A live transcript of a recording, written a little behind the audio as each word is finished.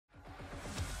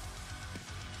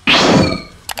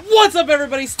What's up,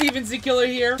 everybody? Steven Z Killer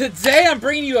here. Today I'm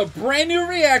bringing you a brand new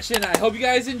reaction. I hope you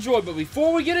guys enjoy, but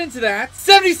before we get into that,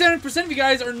 77% of you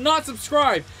guys are not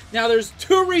subscribed. Now there's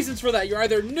two reasons for that. You're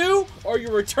either new or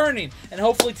you're returning, and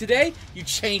hopefully today you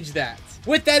change that.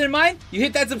 With that in mind, you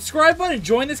hit that subscribe button and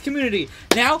join this community.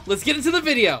 Now, let's get into the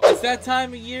video. It's that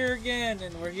time of year again,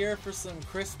 and we're here for some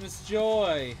Christmas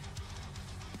joy.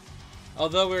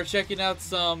 Although we were checking out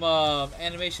some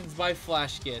animations by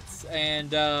FlashGitz,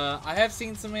 and I have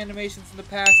seen some animations in the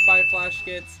past by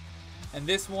FlashGitz, and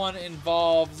this one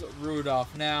involves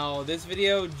Rudolph. Now, this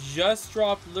video just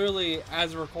dropped literally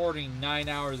as a recording 9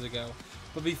 hours ago.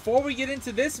 But before we get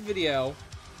into this video,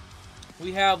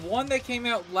 we have one that came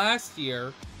out last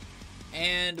year,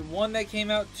 and one that came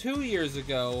out 2 years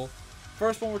ago.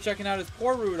 First one we're checking out is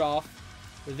Poor Rudolph,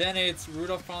 then it's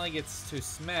Rudolph Finally Gets to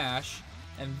Smash,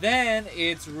 and then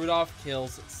it's Rudolph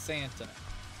Kills Santa.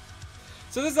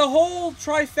 So there's a whole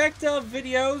trifecta of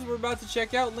videos we're about to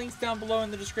check out. Links down below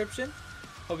in the description.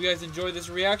 Hope you guys enjoy this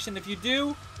reaction. If you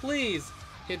do, please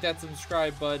hit that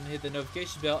subscribe button, hit the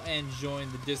notification bell, and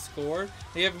join the Discord.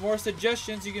 If you have more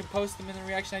suggestions, you can post them in the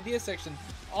reaction idea section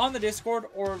on the Discord,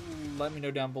 or let me know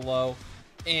down below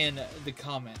in the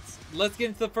comments. Let's get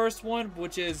into the first one,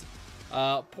 which is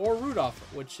Poor Rudolph,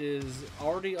 which is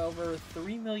already over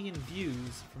 3 million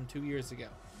views from 2 years ago.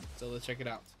 So let's check it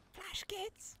out.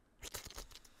 FlashGitz.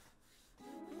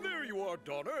 There you are,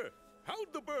 Donna.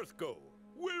 How'd the birth go?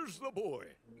 Where's the boy?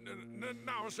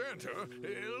 Now, Santa,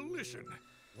 listen.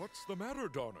 What's the matter,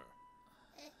 Donna?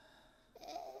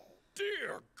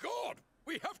 Dear God,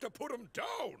 we have to put him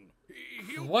down.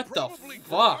 He'll probably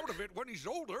grow out of it when he's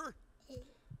older.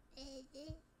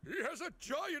 He has a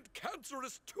giant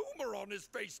cancerous tumor on his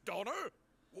face, Donna.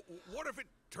 What if it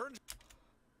turns...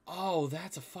 Oh,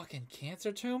 that's a fucking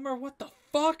cancer tumor? What the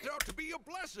fuck? Out to be a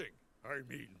blessing. I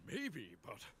mean, maybe,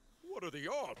 but what are the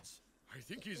odds? I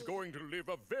think he's going to live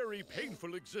a very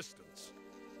painful existence.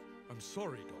 I'm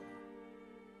sorry,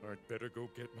 Donna. I'd better go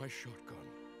get my shotgun.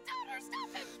 Donor,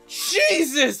 stop him!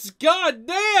 Jesus! God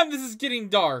damn, this is getting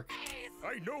dark.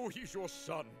 I know he's your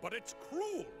son, but it's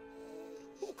cruel.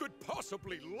 Who could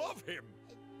possibly love him?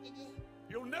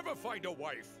 You'll never find a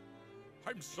wife.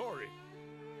 I'm sorry.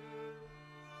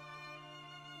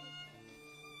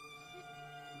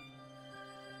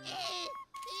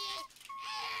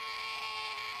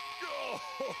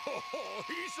 Oh,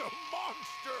 he's a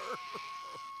monster.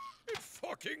 It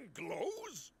fucking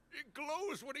glows. It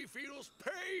glows when he feels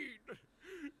pain.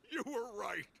 You were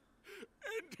right.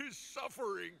 End his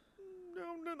suffering.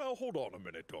 Now, hold on a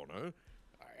minute, Donna.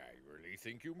 I really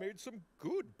think you made some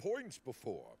good points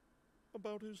before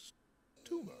about his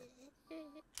tumor.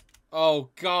 Oh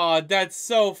God, that's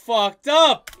so fucked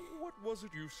up. What was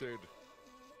it you said?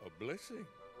 A blessing?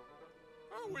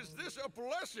 How is this a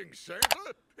blessing,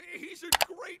 Santa? He's in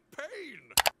great pain.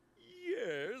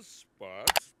 Yes,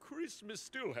 but Christmas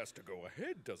still has to go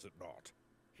ahead, does it not?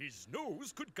 His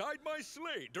nose could guide my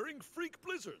sleigh during freak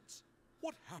blizzards.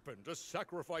 What happened to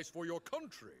sacrifice for your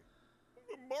country?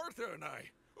 Martha and I,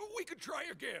 we could try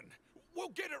again. We'll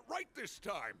get it right this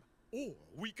time. Or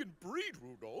we can breed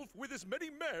Rudolph with as many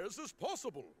mares as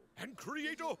possible and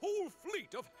create a whole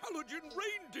fleet of halogen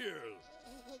reindeers.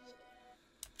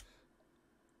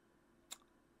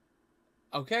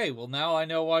 Okay, well now I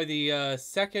know why the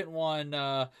second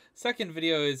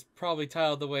video is probably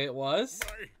titled the way it was.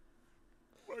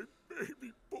 My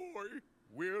baby boy.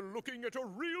 We're looking at a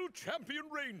real champion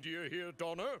reindeer here,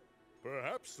 Donna.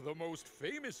 Perhaps the most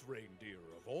famous reindeer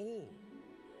of all.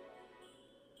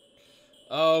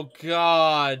 Oh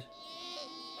God.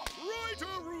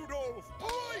 Brighter, Rudolph!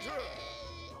 Brighter!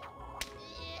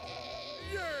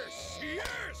 Yes,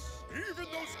 yes! Even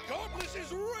those godless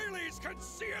Israelis can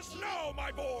see us now,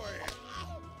 my boy!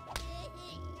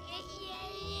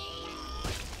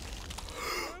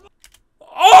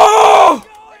 Oh!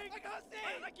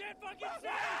 I can't fucking see!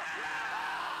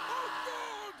 Oh,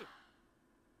 God!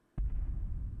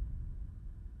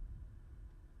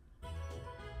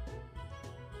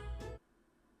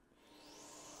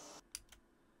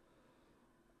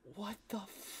 What the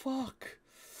fuck?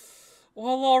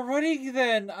 Well, alrighty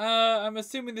then. I'm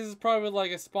assuming this is probably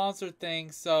like a sponsored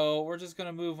thing, so we're just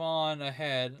gonna move on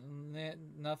ahead.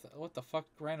 Nothing. What the fuck?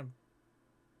 Random.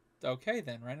 Okay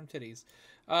then, random titties.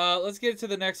 Let's get to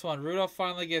the next one. Rudolph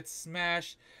Finally Gets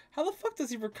Smashed. How the fuck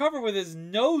does he recover when his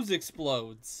nose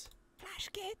explodes?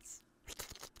 FlashGitz.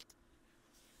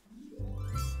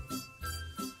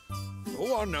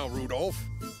 Go on now, Rudolph.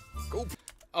 Go.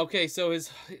 Okay, so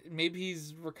maybe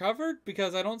he's recovered?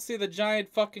 Because I don't see the giant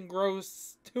fucking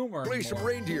gross tumor Play anymore. some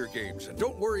reindeer games and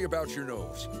don't worry about your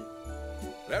nose.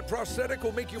 That prosthetic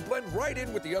will make you blend right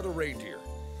in with the other reindeer.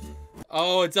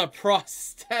 Oh, it's a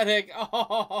prosthetic.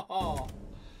 Oh.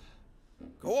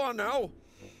 Go on now.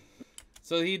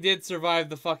 So he did survive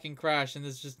the fucking crash, and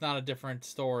this is just not a different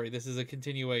story. This is a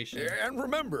continuation. And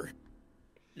remember,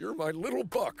 you're my little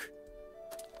buck.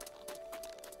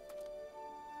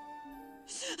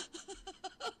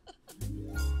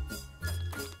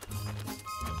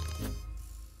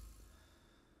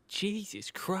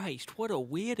 Jesus Christ, what a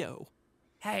weirdo.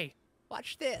 Hey,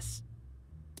 watch this.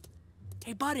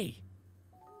 Hey, buddy.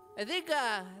 I think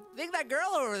that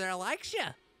girl over there likes you.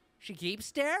 She keeps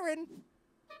staring.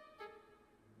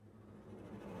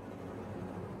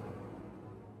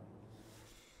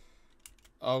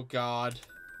 Oh, God.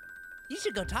 You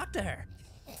should go talk to her.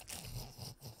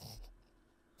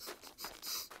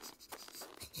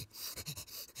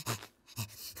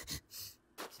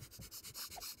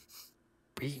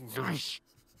 Be nice.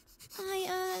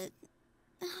 Hi?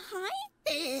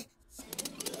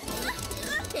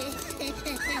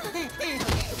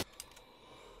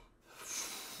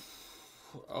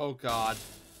 Oh, God.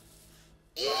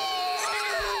 What's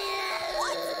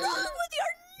wrong with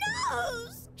your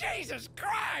nose? Jesus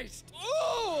Christ!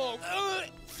 Ooh!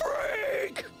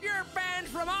 Freak! You're banned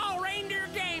from all reindeer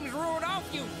games,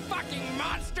 Rudolph, you fucking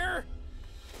monster!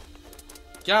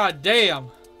 God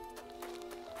damn.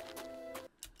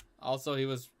 Also, he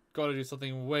was going to do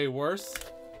something way worse.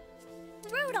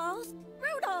 Rudolph!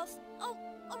 Rudolph! Oh,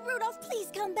 Rudolph, please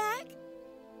come back.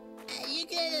 You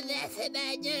gonna laugh at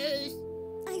my nose?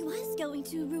 I was going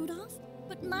to, Rudolph,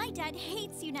 but my dad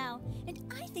hates you now, and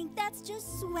I think that's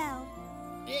just swell.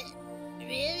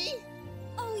 Really?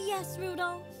 Oh yes,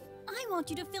 Rudolph. I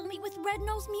want you to fill me with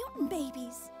red-nosed mutant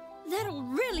babies. That'll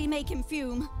really make him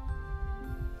fume.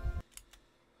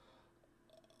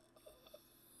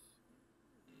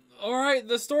 Alright,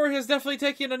 the story has definitely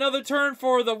taken another turn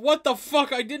for the what the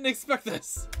fuck, I didn't expect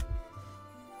this.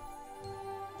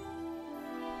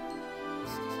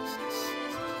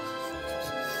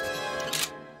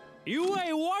 You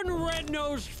lay one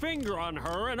red-nosed finger on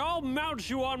her and I'll mount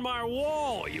you on my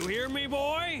wall, you hear me,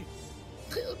 boy?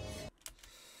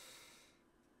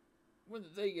 When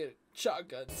did they get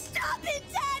shotguns? Stop it,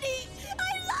 Daddy!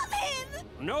 I love him!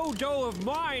 No dough of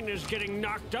mine is getting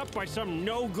knocked up by some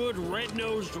no-good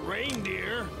red-nosed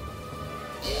reindeer.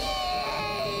 You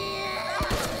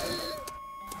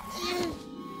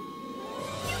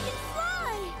can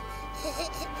fly!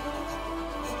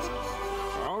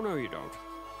 Oh, no, you don't.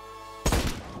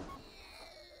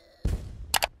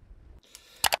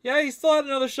 Yeah, he still had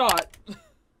another shot.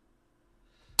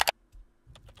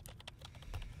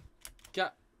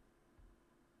 Got...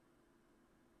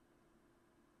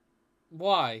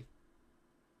 Why?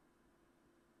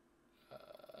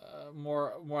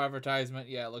 More advertisement.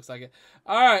 Yeah, it looks like it.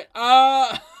 All right.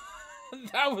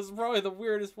 That was probably the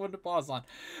weirdest one to pause on.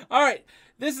 All right.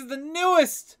 This is the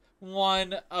newest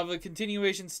one of a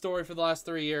continuation story for the last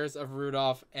 3 years of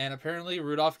Rudolph, and apparently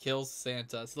Rudolph kills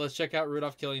Santa. So let's check out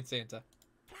Rudolph killing Santa.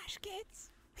 Flash kids.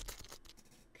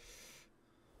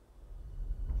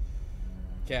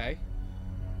 Okay.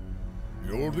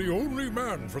 You're the only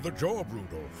man for the job,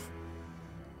 Rudolph.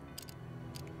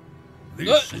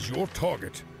 This is your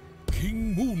target,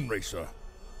 King Moonracer.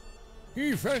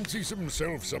 He fancies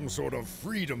himself some sort of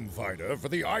freedom fighter for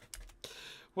the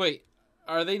Wait,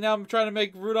 are they now trying to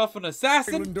make Rudolph an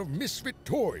assassin? island of misfit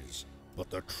toys. But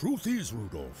the truth is,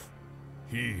 Rudolph,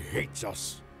 he hates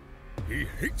us. He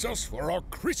hates us for our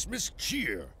Christmas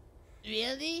cheer.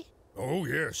 Really? Oh,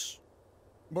 yes.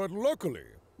 But luckily,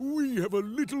 we have a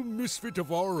little misfit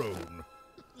of our own.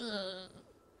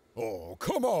 Oh,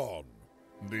 come on.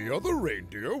 The other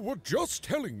reindeer were just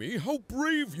telling me how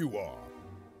brave you are.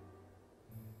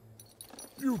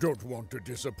 You don't want to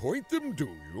disappoint them, do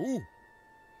you?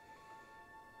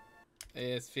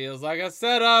 This feels like a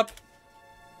setup.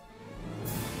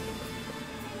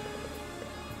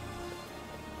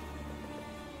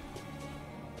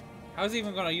 How's he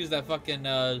even gonna use that fucking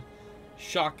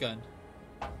shotgun?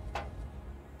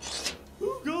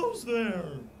 Who goes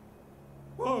there?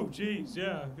 Oh, geez,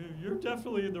 yeah, you're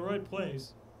definitely in the right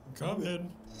place. Come in.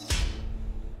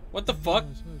 What the fuck?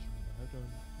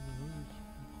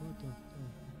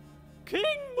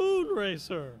 King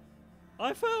Moonracer!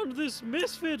 I found this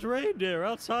misfit reindeer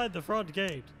outside the front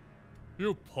gate.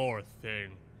 You poor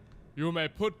thing. You may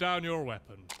put down your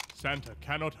weapon. Santa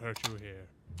cannot hurt you here.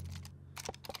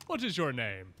 What is your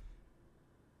name?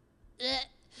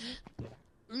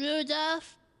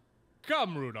 Rudolph?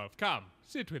 Come, Rudolph, come.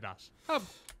 Sit with us.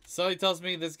 So he tells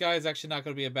me this guy is actually not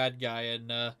going to be a bad guy,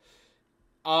 and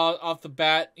off the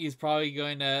bat, he's probably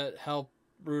going to help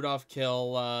Rudolph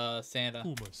kill Santa.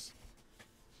 Hummus.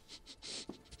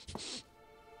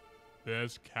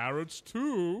 There's carrots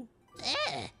too.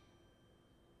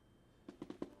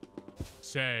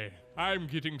 Say, I'm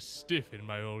getting stiff in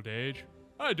my old age.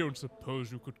 I don't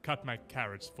suppose you could cut my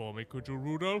carrots for me, could you,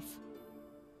 Rudolph?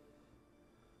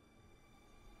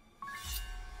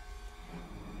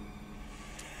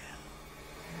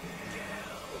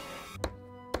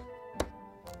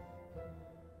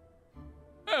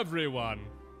 Everyone,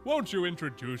 won't you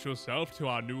introduce yourself to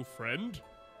our new friend?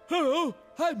 Hello,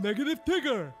 I'm Negative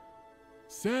Tigger.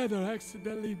 Santa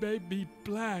accidentally made me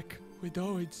black with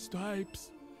orange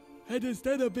stripes. And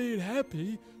instead of being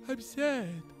happy, I'm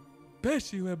sad.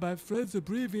 Especially when my friends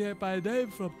abbreviate my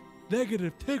name from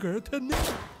Negative Tigger to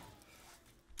Nick.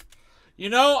 You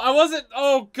know, I wasn't...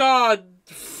 Oh, God.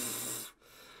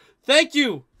 Thank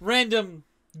you, random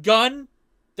gun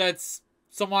that's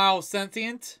somehow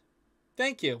sentient.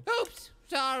 Thank you. Oops,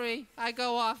 sorry. I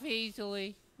go off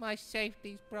easily. My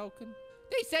safety's broken.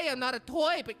 They say I'm not a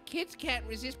toy, but kids can't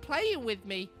resist playing with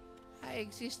me. I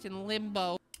exist in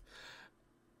limbo.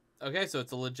 Okay, so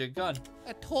it's a legit gun.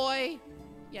 A toy,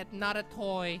 yet not a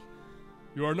toy.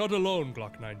 You are not alone,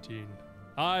 Glock 19.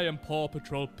 I am Paw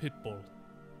Patrol Pitbull.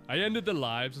 I ended the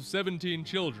lives of 17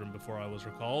 children before I was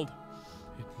recalled.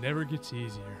 It never gets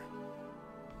easier.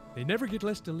 They never get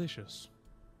less delicious.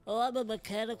 Oh, I'm a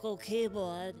mechanical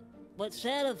keyboard, but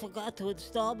Santa forgot to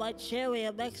install my Cherry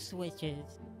MX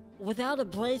switches. Without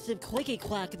abrasive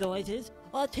clicky-clack noises,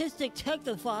 autistic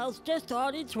technophiles just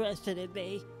aren't interested in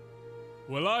me.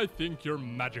 Well, I think you're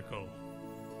magical.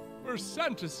 Where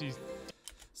Santa sees...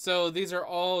 So these are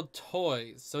all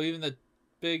toys. So even the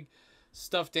big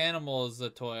stuffed animal is a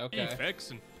toy. Okay.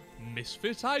 Defects and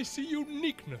misfits, I see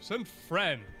uniqueness and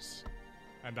friends.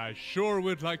 And I sure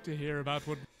would like to hear about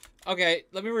what... Okay,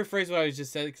 let me rephrase what I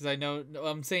just said, because I know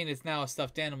I'm saying it's now a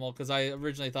stuffed animal, because I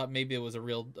originally thought maybe it was a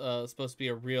real, supposed to be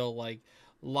a real, like,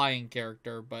 lion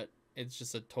character, but it's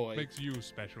just a toy. Makes you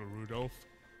special, Rudolph.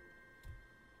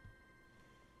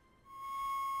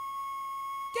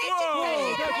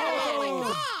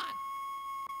 Whoa!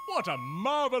 What a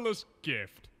marvelous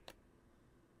gift.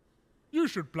 You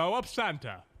should blow up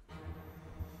Santa.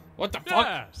 What the fuck?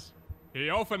 Yes. He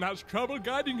often has trouble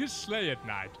guiding his sleigh at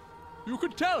night. You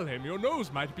could tell him your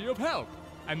nose might be of help,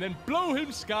 and then blow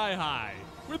him sky high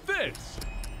with this.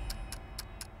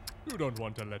 You don't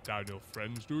want to let down your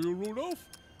friends, do you, Rudolph?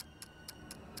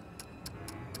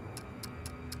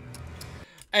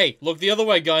 Hey, look the other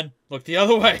way, gun. Look the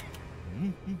other way.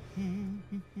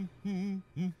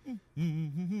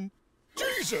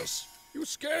 Jesus! You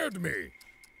scared me.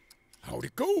 How'd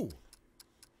it go?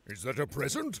 Is that a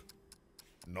present?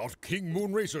 Not King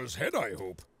Moonracer's head, I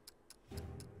hope.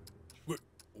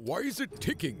 Why is it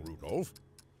ticking, Rudolph?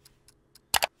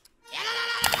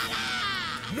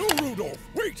 No, Rudolph,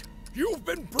 wait! You've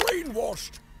been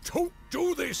brainwashed! Don't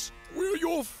do this! We're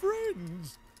your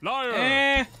friends!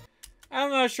 Liar!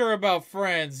 I'm not sure about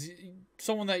friends.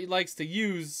 Someone that likes to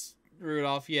use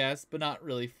Rudolph, yes, but not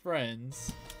really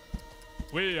friends.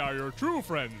 We are your true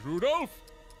friends, Rudolph.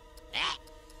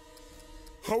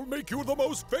 I'll make you the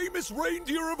most famous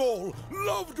reindeer of all,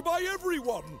 loved by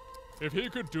everyone! If he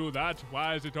could do that,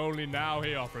 why is it only now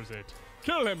he offers it?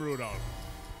 Kill him, Rudolph.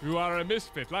 You are a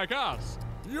misfit like us.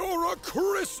 You're a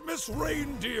Christmas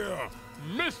reindeer!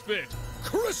 Misfit!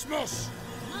 Christmas!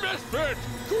 Misfit!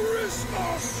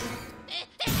 Christmas!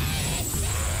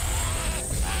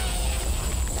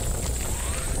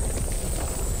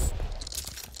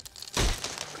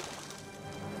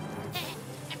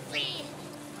 I'm free!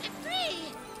 I'm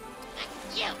free!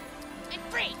 You! I'm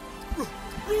free!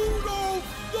 Rudolph!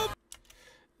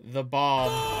 The bomb.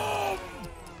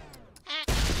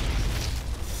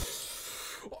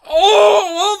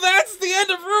 Oh, well, that's the end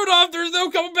of Rudolph. There's no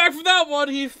coming back from that one.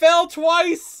 He fell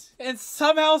twice and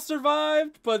somehow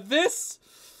survived, but this,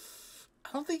 I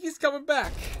don't think he's coming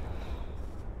back.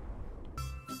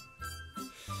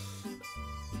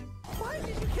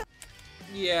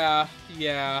 Yeah,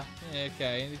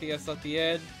 okay. Anything else at the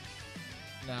end?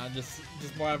 Nah, just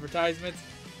more advertisements.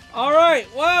 All right,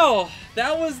 well,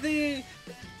 that was the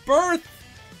birth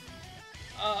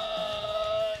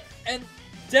and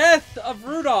death of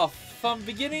Rudolph from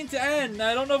beginning to end.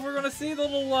 I don't know if we're gonna see the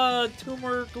little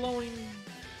tumor glowing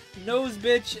nose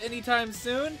bitch anytime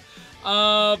soon.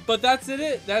 But that's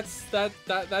it. That's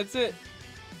it.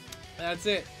 That's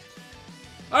it.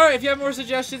 All right, if you have more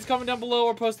suggestions, comment down below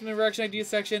or post them in the reaction idea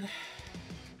section.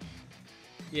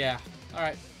 Yeah. All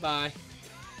right. Bye.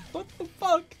 What the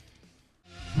fuck?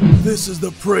 This is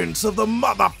the Prince of the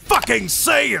motherfucking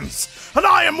Saiyans, and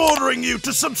I am ordering you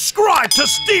to subscribe to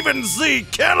Steven Z.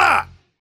 Killer!